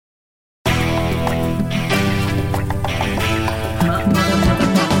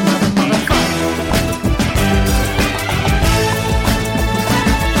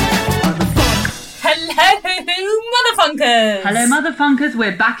Funkers. Hello, Mother Funkers.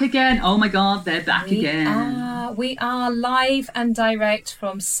 We're back again. Oh my God, they're back again. We are live and direct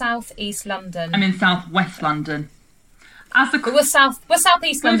from South East London. I'm in South West London. We're South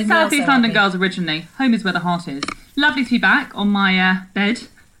East London. We're South East London girls originally. Home is where the heart is. Lovely to be back on my bed.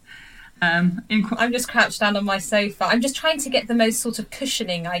 I'm just crouched down on my sofa. I'm just trying to get the most sort of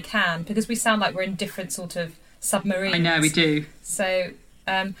cushioning I can because we sound like we're in different sort of submarines. I know we do. So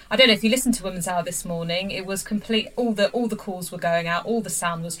I don't know if you listened to Women's Hour this morning. It was complete. All the calls were going out. All the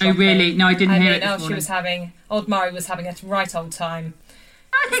sound was dropping. Oh really? No, I didn't hear it this morning. She was having. Old Mari was having a right old time.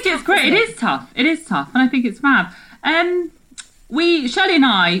 I think it's great. It is tough. It is tough, and I think it's fab. Shelley and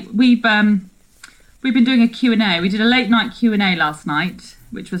I, we've been doing a Q&A. We did a late night Q&A last night,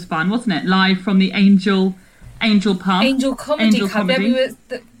 which was fun, wasn't it? Live from the Angel Pub. Angel Comedy Club.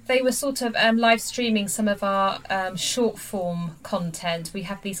 They were sort of live streaming some of our short form content. We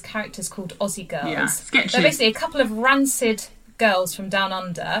have these characters called Aussie Girls. Yeah, sketches. They're basically a couple of rancid girls from Down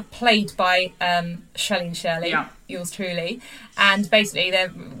Under, played by Shelley and Shirley, yeah. Yours truly. And basically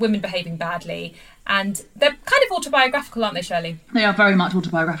they're women behaving badly. And they're kind of autobiographical, aren't they, Shirley? They are very much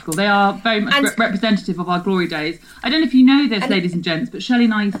autobiographical. They are very much representative of our glory days. I don't know if you know this, ladies and gents, but Shelley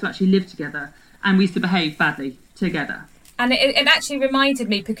and I used to actually live together and we used to behave badly together. And it actually reminded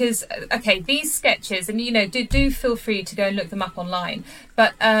me because, okay, these sketches, and, you know, do feel free to go and look them up online,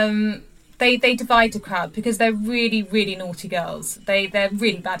 but they divide the crowd because they're really, really naughty girls. They're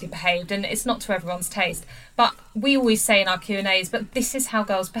really badly behaved, and it's not to everyone's taste. But we always say in our Q&As, but this is how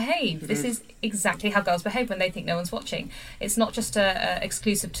girls behave. This is exactly how girls behave when they think no one's watching. It's not just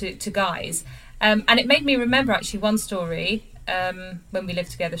exclusive to guys. And it made me remember, actually, one story when we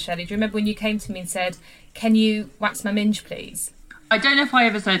lived together, Shelley. Do you remember when you came to me and said, "Can you wax my minge, please?" I don't know if I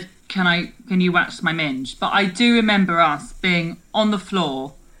ever said, can you wax my minge? But I do remember us being on the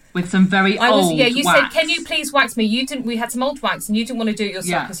floor with some very old you wax. said, "Can you please wax me?" You didn't. We had some old wax, and you didn't want to do it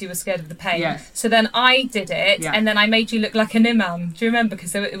yourself because you were scared of the pain. Yes. So then I did it, and then I made you look like an imam. Do you remember?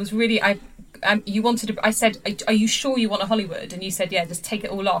 Because it was really you wanted to. I said, "Are you sure you want a Hollywood?" And you said, "Yeah, just take it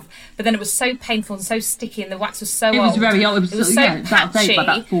all off." But then it was so painful and so sticky, and the wax was so old. It was very old. It was so patchy, by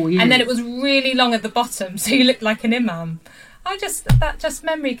about 4 years. And then it was really long at the bottom, so you looked like an imam. That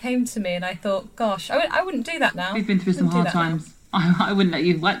memory came to me, and I thought, gosh, I wouldn't do that now. We've been through some hard times. I wouldn't let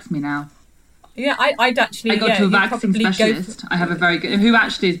you wax me now. Yeah, I'd actually. I got to a waxing specialist. I have a very good, who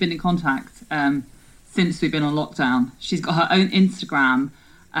actually has been in contact since we've been on lockdown. She's got her own Instagram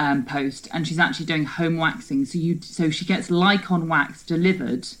post, and she's actually doing home waxing. So she gets Lycon wax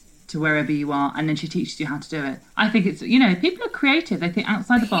delivered to wherever you are, and then she teaches you how to do it. I think it's, people are creative. They think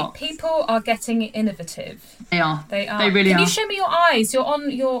outside the box. People are getting innovative. They are. They really are. Can you show me your eyes? You're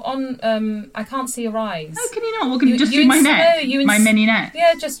on. I can't see your eyes. Oh, can you not? Well, can you just do my neck? My many neck.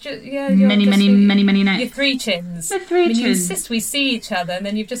 Yeah, many neck. Your three chins. The three chins. You insist we see each other, and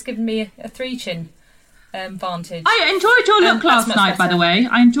then you've just given me a three chin vantage. I enjoyed your look last night, by the way.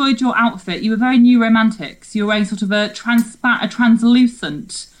 I enjoyed your outfit. You were very New Romantics. You were wearing sort of a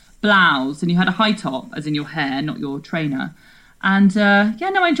translucent blouse, and you had a high top, as in your hair, not your trainer. And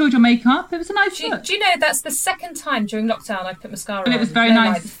I enjoyed your makeup. It was a nice look. Do you know that's the second time during lockdown I put mascara on? It was very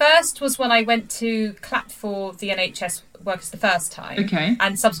nice. The first was when I went to clap for the NHS workers the first time. Okay.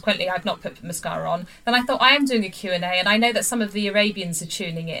 And subsequently I've not put mascara on. Then I thought, I am doing a Q&A, and I know that some of the Arabians are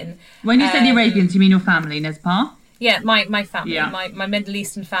tuning in. When you say the Arabians, you mean your family, Nezpa? Yeah, my family, my Middle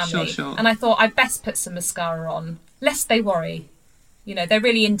Eastern family. Sure. And I thought I'd best put some mascara on, lest they worry. They're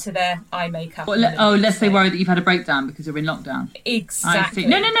really into their eye makeup. Lest they worry that you've had a breakdown because you're in lockdown. Exactly.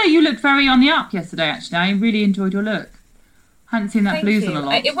 No, you looked very on the up yesterday, actually. I really enjoyed your look. I hadn't seen that blues on a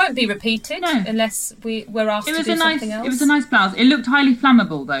lot. It won't be repeated unless we're asked to do something else. It was a nice blouse. It looked highly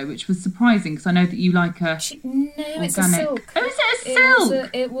flammable, though, which was surprising because I know that you like a it's a silk. Oh, is it a silk?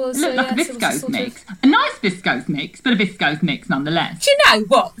 It was. It looked like a viscose mix. A nice viscose mix, but a viscose mix nonetheless. Do you know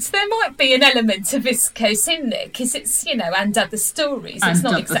what? There might be an element of viscose in there because it's, and other stories. It's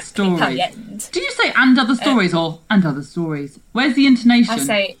not exactly high end. Do you say and other stories or and other stories? Where's the intonation? I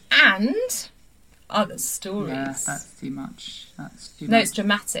say and other stories. Yeah, that's too much. No, it's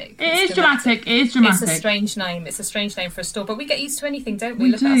dramatic. It is dramatic. It's a strange name. It's a strange name for a store, but we get used to anything, don't we?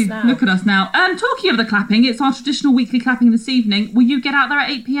 Look at us now. Talking of the clapping, it's our traditional weekly clapping this evening. Will you get out there at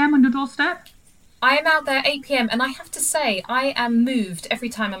 8 p.m. on your doorstep? I am out there at 8 p.m. and I have to say, I am moved every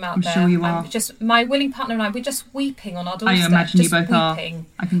time I'm out there. I'm sure you are. My willing partner and I, we're just weeping on our doorstep. I imagine you both weeping.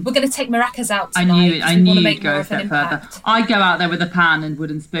 are. We're going to take maracas out tonight. I knew you'd go a step further. I go out there with a pan and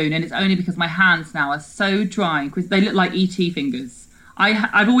wooden spoon, and it's only because my hands now are so dry because they look like ET fingers.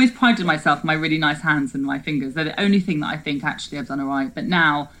 I've always prided myself on my really nice hands and my fingers. They're the only thing that I think actually I've done all right. But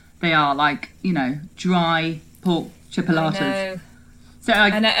now they are like, dry pork chipolatas. I know. So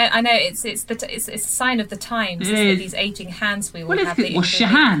I know it's a sign of the times. These aging hands we all have. Wash your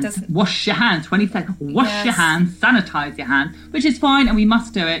hands. Wash your hands. 20 seconds. Wash your hands. Sanitize your hands, which is fine, and we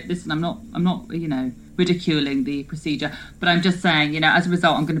must do it. Listen, I'm not ridiculing the procedure, but I'm just saying, as a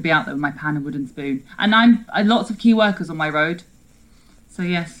result, I'm going to be out there with my pan and wooden spoon, and I lots of key workers on my road. So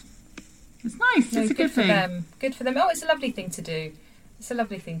yes, it's nice. It's a good thing. Good for them. Oh, it's a lovely thing to do. It's a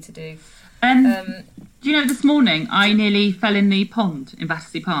lovely thing to do. Do you know, this morning I nearly fell in the pond in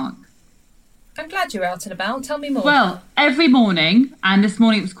Battersea Park. I'm glad you're out and about. Tell me more. Well, every morning, and this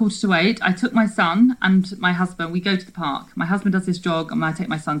morning it was 7:45, I took my son and my husband, we go to the park. My husband does his jog and I take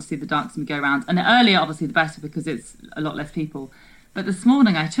my son to see the ducks and we go around. And earlier, obviously, the better because it's a lot less people. But this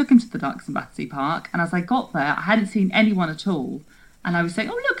morning I took him to the ducks in Battersea Park, and as I got there, I hadn't seen anyone at all. And I was saying,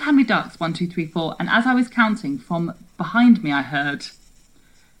 oh, look, how many ducks? 1, 2, 3, 4. And as I was counting, from behind me, I heard,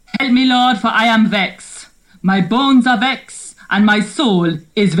 help me, Lord, for I am vexed. My bones are vexed, and my soul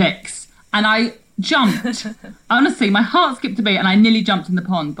is vexed. And I jumped. Honestly, my heart skipped a beat, and I nearly jumped in the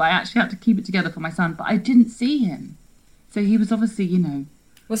pond. But I actually had to keep it together for my son. But I didn't see him. So he was obviously,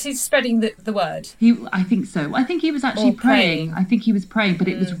 Was he spreading the word? I think so. I think he was actually praying. I think he was praying, but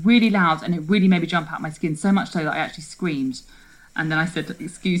it was really loud, and it really made me jump out my skin, so much so that I actually screamed. And then I said,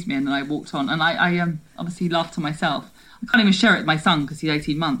 excuse me, and then I walked on. And I obviously laughed to myself. I can't even share it with my son because he's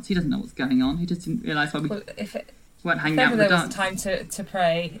 18 months. He doesn't know what's going on. He just didn't realise why we weren't hanging out with the ducks. If there was time to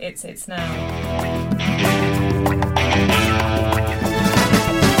pray, it's now.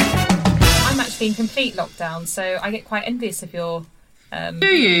 I'm actually in complete lockdown, so I get quite envious of your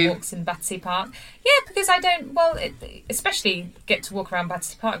walks in Battersea Park. Yeah, because I don't, especially get to walk around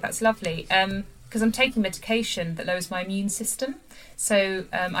Battersea Park. That's lovely. Because I'm taking medication that lowers my immune system. So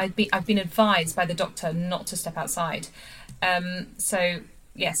I've been advised by the doctor not to step outside. So I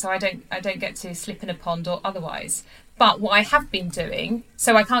don't get to slip in a pond or otherwise. But what I have been doing,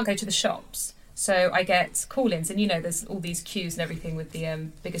 so I can't go to the shops. So I get call-ins, and there's all these queues and everything with the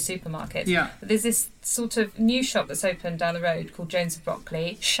bigger supermarkets. Yeah. But there's this sort of new shop that's opened down the road called Jones of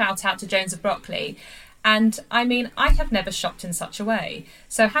Brockley. Shout out to Jones of Brockley. And I mean, I have never shopped in such a way.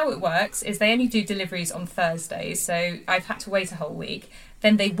 So how it works is they only do deliveries on Thursdays. So I've had to wait a whole week.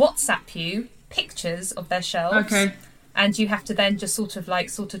 Then they WhatsApp you pictures of their shelves. Okay. And you have to then just sort of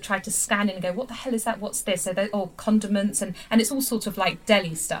try to scan in and go, what the hell is that? What's this? So they're all condiments and it's all sort of like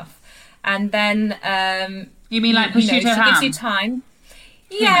deli stuff. And then you mean like prosciutto ham? Gives you time.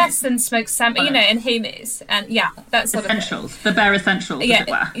 Yes, and smoked salmon, and hummus, and that sort of essentials, the bare essentials, yeah, as it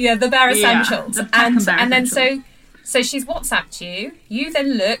were. Yeah, the bare essentials, the and then essentials. so she's WhatsApped you. You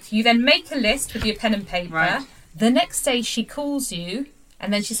then look, you then make a list with your pen and paper. Right. The next day she calls you,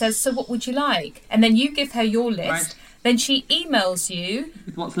 and then she says, "So what would you like?" And then you give her your list. Right. Then she emails you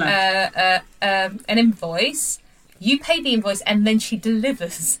with what's left, an invoice. You pay the invoice and then she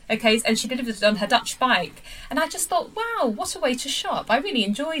delivers, okay? And she delivers it on her Dutch bike. And I just thought, wow, what a way to shop. I really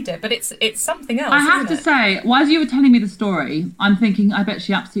enjoyed it, but it's something else, I have to say, while you were telling me the story, I'm thinking, I bet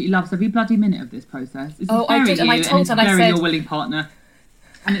she absolutely loves every bloody minute of this process. I did, and I told her, and I said... your willing partner.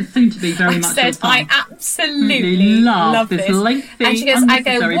 And it seemed to be very much your son. I absolutely love this. Lengthy, and she goes, I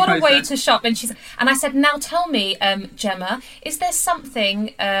go, what process. A way to shop. And I said, now tell me, Gemma, is there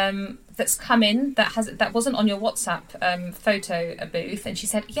something that's come in that wasn't on your WhatsApp photo booth? And she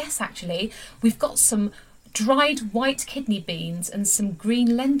said, yes, actually, we've got some dried white kidney beans and some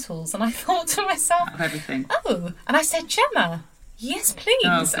green lentils. And I thought to myself, everything. Oh, and I said, Gemma, yes, please.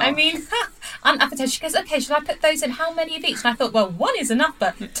 Oh, I mean, unappetizing. She goes, okay, shall I put those in? How many of each? And I thought, well, one is enough,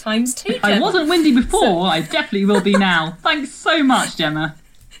 but times two, Gemma. I wasn't windy before. I definitely will be now. Thanks so much, Gemma.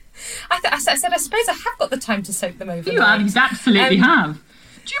 I said, I suppose I have got the time to soak them overnight. You absolutely have.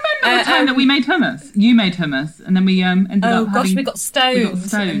 Do you remember the time that we made hummus? You made hummus, and then we ended up having... Oh, gosh, we got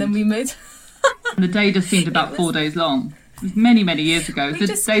stoned. And then we made... And the day just seemed about 4 days long. It was many, many years ago. It was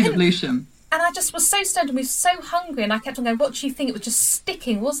the days of Lucian. And I just was so stoned and we were so hungry, and I kept on going, what do you think? It was just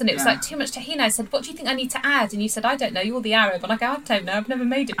sticking, wasn't it? It was like too much tahini. I said, what do you think I need to add? And you said, I don't know, you're the Arab. And I go, I don't know, I've never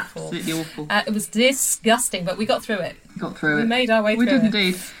made it before. Absolutely awful. It was disgusting, but we got through it. We made our way through it. We did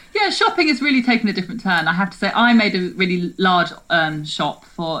indeed. Yeah, shopping has really taken a different turn. I have to say, I made a really large shop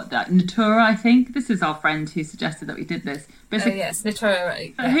for Natura, I think. This is our friend who suggested that we did this. Yes, Natura.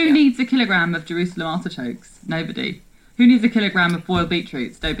 Who needs a kilogram of Jerusalem artichokes? Nobody. Who needs a kilogram of boiled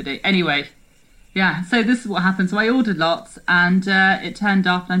beetroots? Nobody. Anyway... Yeah, so this is what happened. So I ordered lots and it turned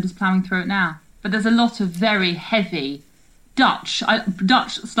up and I'm just ploughing through it now. But there's a lot of very heavy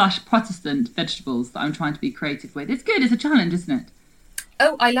Dutch/Protestant vegetables that I'm trying to be creative with. It's good. It's a challenge, isn't it?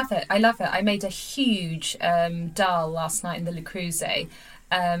 Oh, I love it. I made a huge dal last night in the Le Creuset.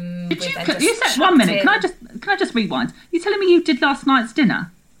 You said 1 minute. Can I just rewind? You're telling me you did last night's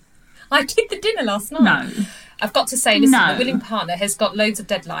dinner? I did the dinner last night. No. I've got to say, listen, the Willing Partner has got loads of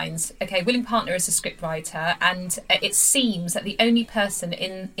deadlines. Okay, Willing Partner is a scriptwriter, and it seems that the only person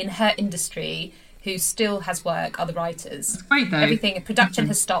in her industry who still has work are the writers. That's great, though. Everything, production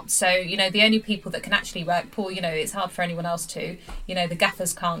has stopped. So, you know, the only people that can actually work, Paul, you know, it's hard for anyone else to. You know, the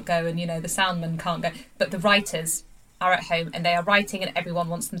gaffers can't go and, you know, the soundman can't go. But the writers are at home and they are writing, and everyone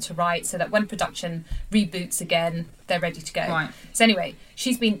wants them to write so that when production reboots again, they're ready to go. Right. So anyway,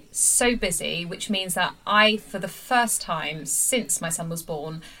 she's been so busy, which means that I, for the first time since my son was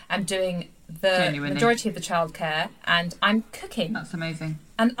born, am doing the majority of the childcare, and I'm cooking. That's amazing.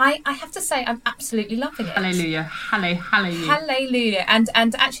 And I have to say, I'm absolutely loving it. Hallelujah. Hallelujah. Hallelujah. And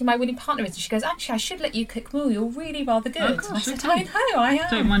actually, my Willing Partner is, she goes, actually, I should let you cook more. You're really rather good. Oh, gosh, I said, I know, I am.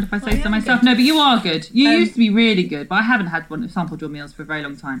 Don't mind if I say so myself. Good. No, but you are good. You used to be really good, but I haven't had one of sampled your meals for a very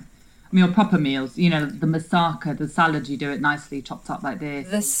long time. I mean, your proper meals, you know, the moussaka, the salad, you do it nicely, chopped up like this.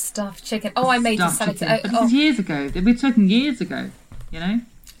 The stuffed chicken. Oh, I made the salad. But this is years ago. We're talking years ago, you know?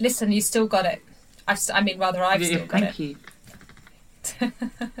 Listen, you still got it. I've still got it. Thank you.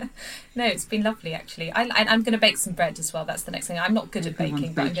 No, it's been lovely actually. I'm going to bake some bread as well. That's the next thing. I'm not good at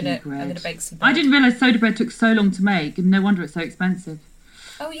baking, but I'm going to bake some bread. I didn't realise soda bread took so long to make, and no wonder it's so expensive.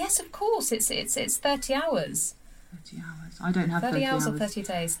 Oh yes, of course. It's 30 hours. 30 hours. I don't have 30 hours or 30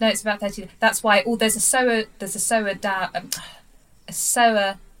 days. No, it's about 30. That's why. Oh, there's a sourdough. There's a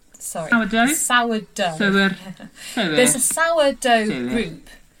sourdough group.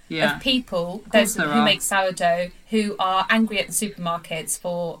 Yeah. Of people who make sourdough who are angry at the supermarkets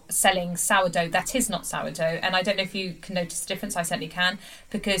for selling sourdough that is not sourdough. And I don't know if you can notice the difference. I certainly can,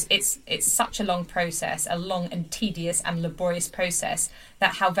 because it's such a long process, a long and tedious and laborious process,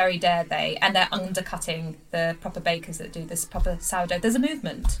 that how very dare they? And they're undercutting the proper bakers that do this proper sourdough. There's a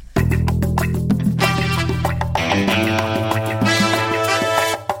movement.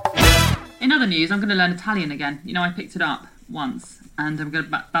 In other news, I'm going to learn Italian again. You know, I picked it up once, and I'm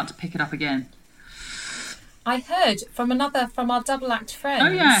about to pick it up again. I heard from our double act friends. Oh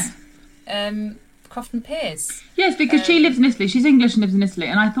yeah, Crofton Pierce. Yes, because she lives in Italy. She's English and lives in Italy,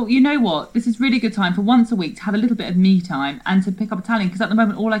 and I thought, you know what, this is really good time for once a week to have a little bit of me time and to pick up Italian. Because at the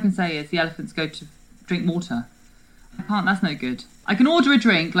moment, all I can say is the elephants go to drink water. I can't. That's no good. I can order a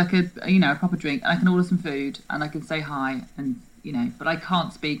drink, like a proper drink, and I can order some food, and I can say hi, and but I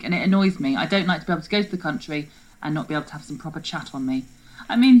can't speak, and it annoys me. I don't like to be able to go to the country and not be able to have some proper chat on me.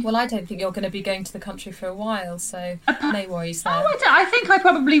 I mean... Well, I don't think you're going to be going to the country for a while, so no worries there. Oh, I think I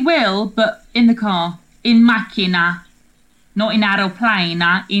probably will, but in the car. In macchina. Not in aeroplane,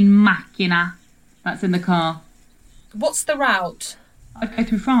 in macchina. That's in the car. What's the route? I'd go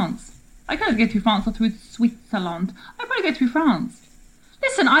through France. I could go through France or through Switzerland. I'd probably go through France.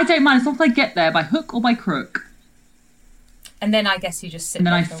 Listen, I don't mind as long as I get there by hook or by crook. And then I guess you just sit and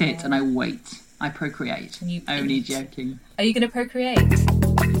then there I sit and I wait. I procreate. Only joking. Are you going to procreate?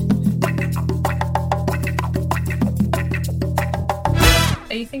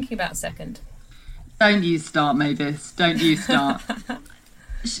 Are you thinking about a second? Don't you start, Mavis. Don't you start.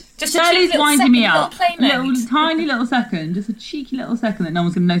 Just Shirley's winding me up. Tiny little second. Just a cheeky little second that no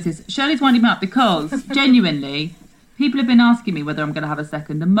one's going to notice. Shirley's winding me up because, genuinely, people have been asking me whether I'm going to have a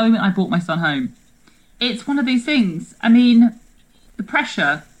second the moment I brought my son home. It's one of these things. I mean, the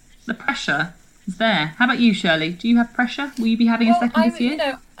pressure is there. How about you, Shirley? Do you have pressure? Will you be having a second this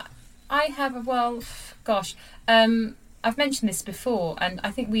year? I have I've mentioned this before, and I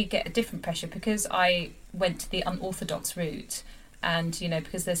think we get a different pressure because I went to the unorthodox route, and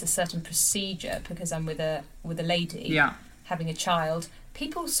because there's a certain procedure, because I'm with a lady having a child,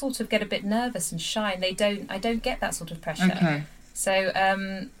 people sort of get a bit nervous and shy, and I don't get that sort of pressure. Okay. So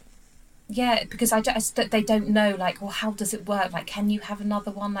yeah, because they don't know, like, well, how does it work? Like, can you have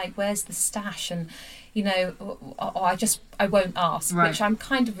another one? Like, where's the stash? And, I won't ask, right. Which I'm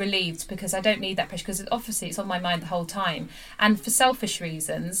kind of relieved because I don't need that pressure because obviously it's on my mind the whole time. And for selfish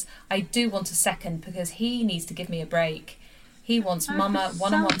reasons, I do want a second because he needs to give me a break. He wants mama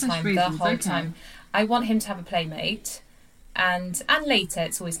one-on-one time the whole time. I want him to have a playmate. And later,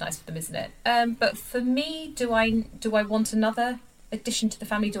 it's always nice for them, isn't it? But for me, do I want another addition to the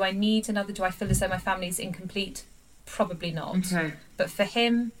family? Do I need another? Do I feel as though my family's incomplete? Probably not. Okay. But for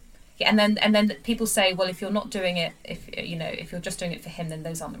him, yeah. And then people say, well, if you're not doing it, if you're just doing it for him, then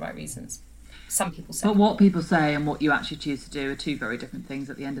those aren't the right reasons. Some people say. But what people say and what you actually choose to do are two very different things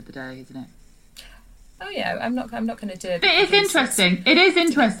at the end of the day, isn't it? Oh yeah, I'm not going to do it. But it's interesting. It is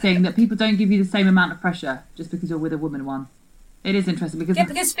interesting that people don't give you the same amount of pressure just because you're with a woman one. It is interesting because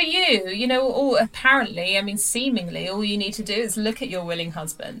because for you, apparently, I mean, seemingly, all you need to do is look at your willing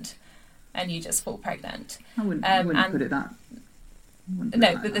husband, and you just fall pregnant. I wouldn't put it that.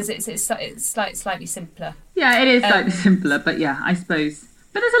 No, but it's slightly simpler. Yeah, it is slightly simpler, but yeah, I suppose.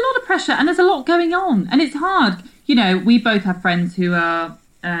 But there's a lot of pressure and there's a lot going on, and it's hard. We both have friends who are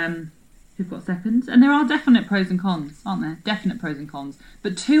who've got seconds, and there are definite pros and cons, aren't there? Definite pros and cons.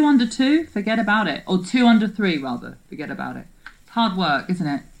 But 2 under 2, forget about it, or 2 under 3 rather, forget about it. Hard work, isn't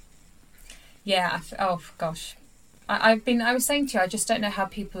it? Yeah. Oh gosh, I was saying to you, I just don't know how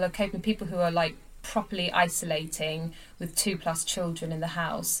people are coping. People who are like properly isolating with 2+ children in the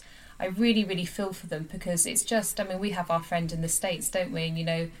house. I really, really feel for them, because it's just. I mean, we have our friend in the States, don't we?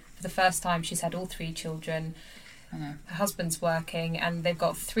 And, for the first time, she's had all 3 children. I know. Her husband's working, and they've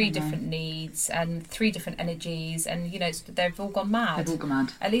got 3 different needs and 3 different energies, and they've all gone mad. They've all gone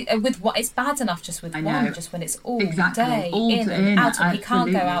mad. At least, with what, it's bad enough just with one, just when it's all day all in and out, and absolutely. he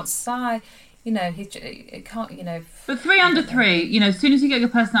can't go outside. He can't. But 3 under 3, as soon as you get your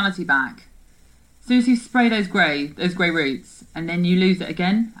personality back, as soon as you spray those grey roots, and then you lose it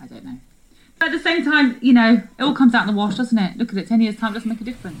again, I don't know. But at the same time, it all comes out in the wash, doesn't it? Look at it, 10 years' time doesn't make a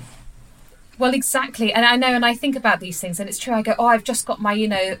difference. Well, exactly, and I know, and I think about these things, and it's true. I go, I've just got my,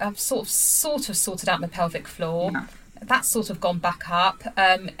 I've sort of sorted out my pelvic floor. Yeah. That's sort of gone back up.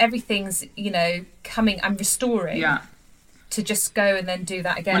 Everything's, coming. I'm restoring. Yeah. To just go and then do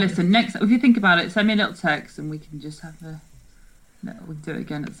that again. Well, listen. Next, if you think about it, send me a little text, and we can just have we can do it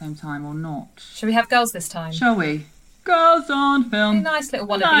again at the same time or not. Shall we have girls this time? Shall we? Girls on film. A nice little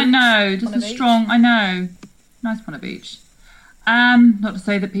one of each. I know, just a strong. I know, nice one of each. Not to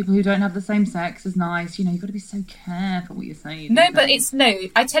say that people who don't have the same sex is nice. You've got to be so careful what you're saying. No, but I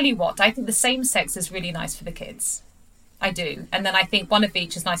tell you what, I think the same sex is really nice for the kids. I do. And then I think one of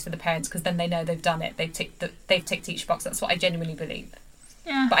each is nice for the parents, because then they know they've done it. They've ticked each box. That's what I genuinely believe.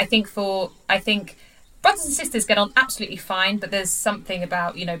 Yeah. But I think brothers and sisters get on absolutely fine, but there's something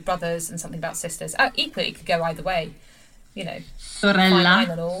about, brothers and something about sisters. Equally, it could go either way.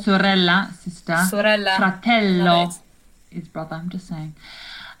 Sorella, sister. Sorella. Fratello. His brother, I'm just saying.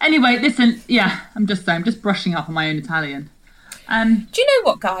 Anyway, listen, I'm just brushing up on my own Italian. Do you know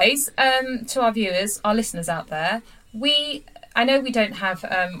what, guys? To our viewers, our listeners out there, I know we don't have,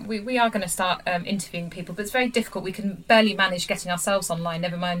 we are going to start interviewing people, but it's very difficult. We can barely manage getting ourselves online,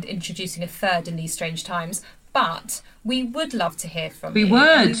 never mind introducing a third in these strange times. But we would love to hear from you.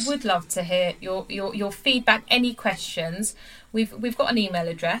 We would love to hear your feedback, any questions. We've got an email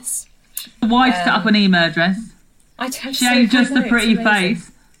address. The wife set up an email address. She ain't just a pretty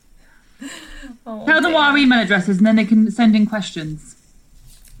face. Tell them what our email address is, and then they can send in questions.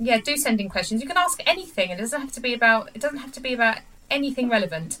 Yeah, do send in questions. You can ask anything. It doesn't have to be about anything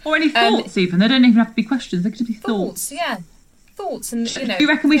relevant. Or any thoughts even. They don't even have to be questions. They could be thoughts. Yeah. Thoughts and Do you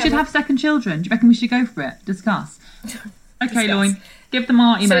reckon we should have second children? Do you reckon we should go for it? Discuss. Okay, Loin. Give them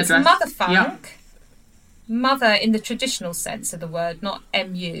our email address. Mother Funk. Yep. Mother in the traditional sense of the word, not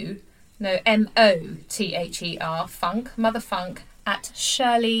M-U. No, M-O-T-H-E-R, funk, motherfunk at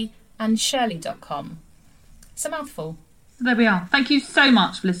shirleyandshirley.com. It's a mouthful. So there we are. Thank you so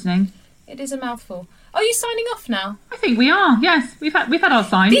much for listening. It is a mouthful. Are you signing off now? I think we are, yes. We've had our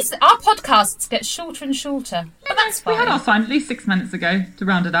sign. Our podcasts get shorter and shorter, but that's fine. We had our sign at least 6 minutes ago to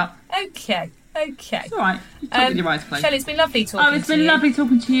round it up. Okay. It's all right. You talk with your eyes closed. Shelley, it's been lovely talking to you. Oh, it's been lovely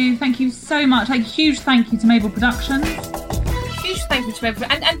talking to you. Thank you so much. A huge thank you to Mabel Productions. Huge thank you to Mabel,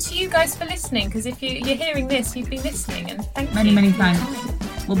 and to you guys for listening, because if you're hearing this, you've been listening, and thank you. Many thanks.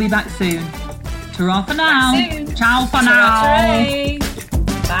 We'll be back soon. Ta-ra for now. Ciao for now.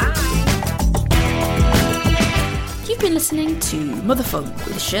 Bye. You've been listening to Motherfunk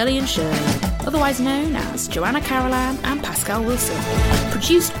with Shirley and Shirley, otherwise known as Joanna Carolan and Pascal Wilson,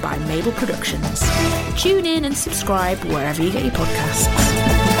 produced by Mabel Productions. Tune in and subscribe wherever you get your podcasts.